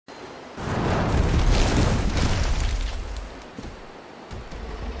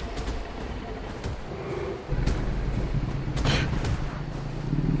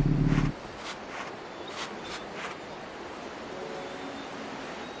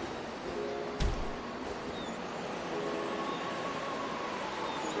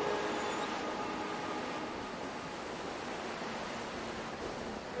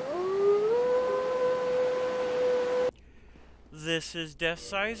This is Death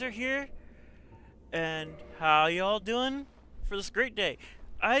Sizer here, and how y'all doing for this great day?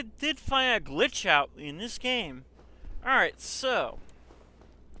 I did find a glitch out in this game. Alright, so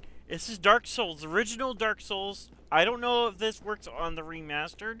this is Dark Souls, original Dark Souls. I don't know if this works on the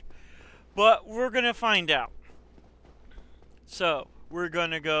remastered, but we're gonna find out. So we're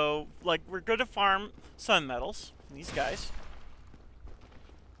gonna go, we're gonna farm sun metals from these guys.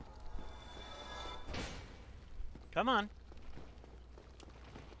 Come on.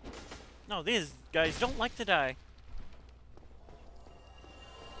 No, these guys don't like to die.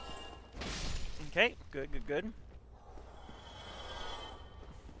 Okay, good.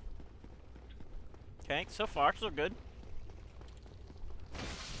 Okay, so far so good.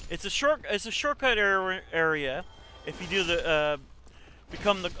 It's a shortcut area if you do the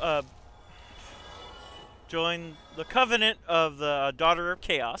join the Covenant of the Daughter of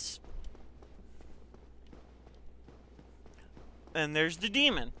Chaos. And there's the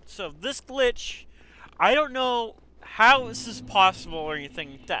demon. So this glitch, I don't know how this is possible or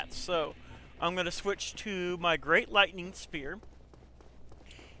anything like that. So I'm gonna switch to my Great Lightning Spear.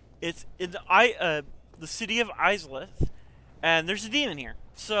 It's in the city of Izalith, and there's a demon here.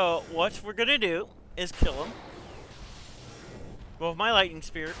 So what we're gonna do is kill him. Go with my Lightning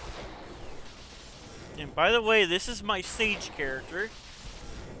Spear. And by the way, this is my Sage character.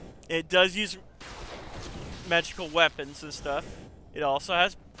 It does use magical weapons and stuff. It also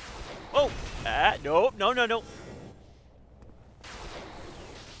has... Oh! No.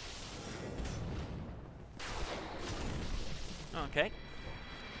 Okay.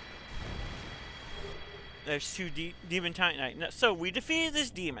 There's two Demon Titanite. So, we defeated this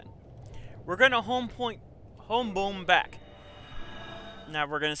demon. We're gonna home boom back. Now,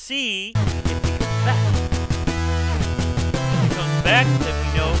 we're gonna see if he comes back. If he comes back, then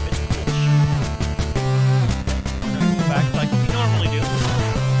we know it's a glitch. We're gonna go back like we normally do.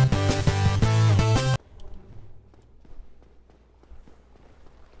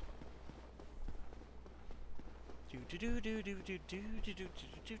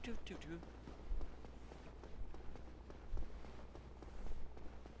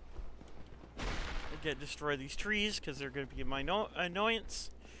 Destroy these trees because they're going to be my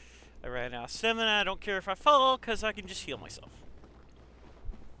annoyance. I ran out of stamina. I don't care if I fall because I can just heal myself.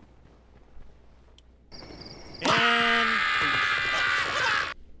 And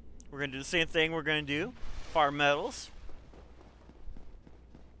we're going to do the same thing we're going to do. Farm metals.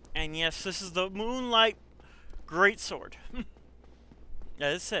 And yes, this is the Moonlight Greatsword.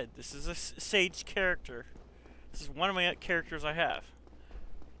 As I said, this is a Sage character. This is one of my characters I have.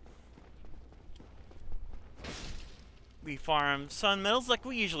 We farm sun metals like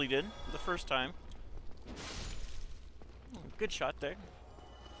we usually did the first time. Oh, good shot there.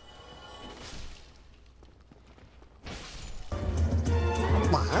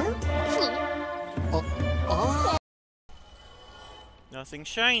 Nothing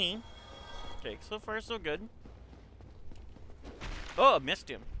shiny. Okay, so far so good. Oh, I missed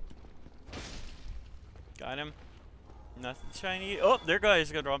him. Got him. Nothing shiny. Oh, their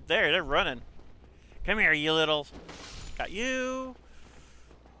guys go up there. They're running. Come here, you little... Got you.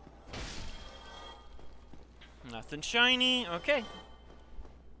 Nothing shiny. Okay.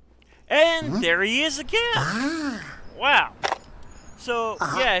 And there he is again. Wow. So,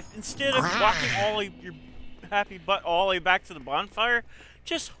 yeah, if instead of walking all your happy butt all the way back to the bonfire,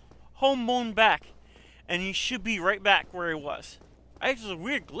 just home boom back. And he should be right back where he was. Actually, it's a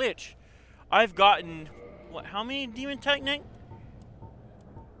weird glitch. I've gotten, what, how many Demon Titanite?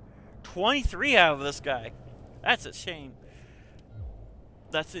 23 out of this guy. That's a shame.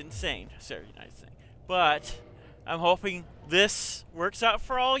 That's insane. Sorry, not insane. But I'm hoping this works out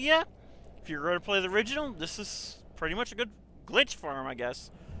for all ya. If you're going to play the original, this is pretty much a good glitch for him, I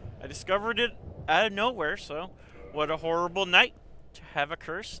guess. I discovered it out of nowhere, so what a horrible night to have a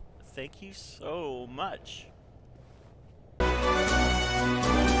curse. Thank you so much.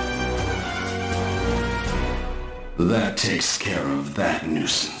 That takes care of that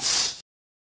nuisance.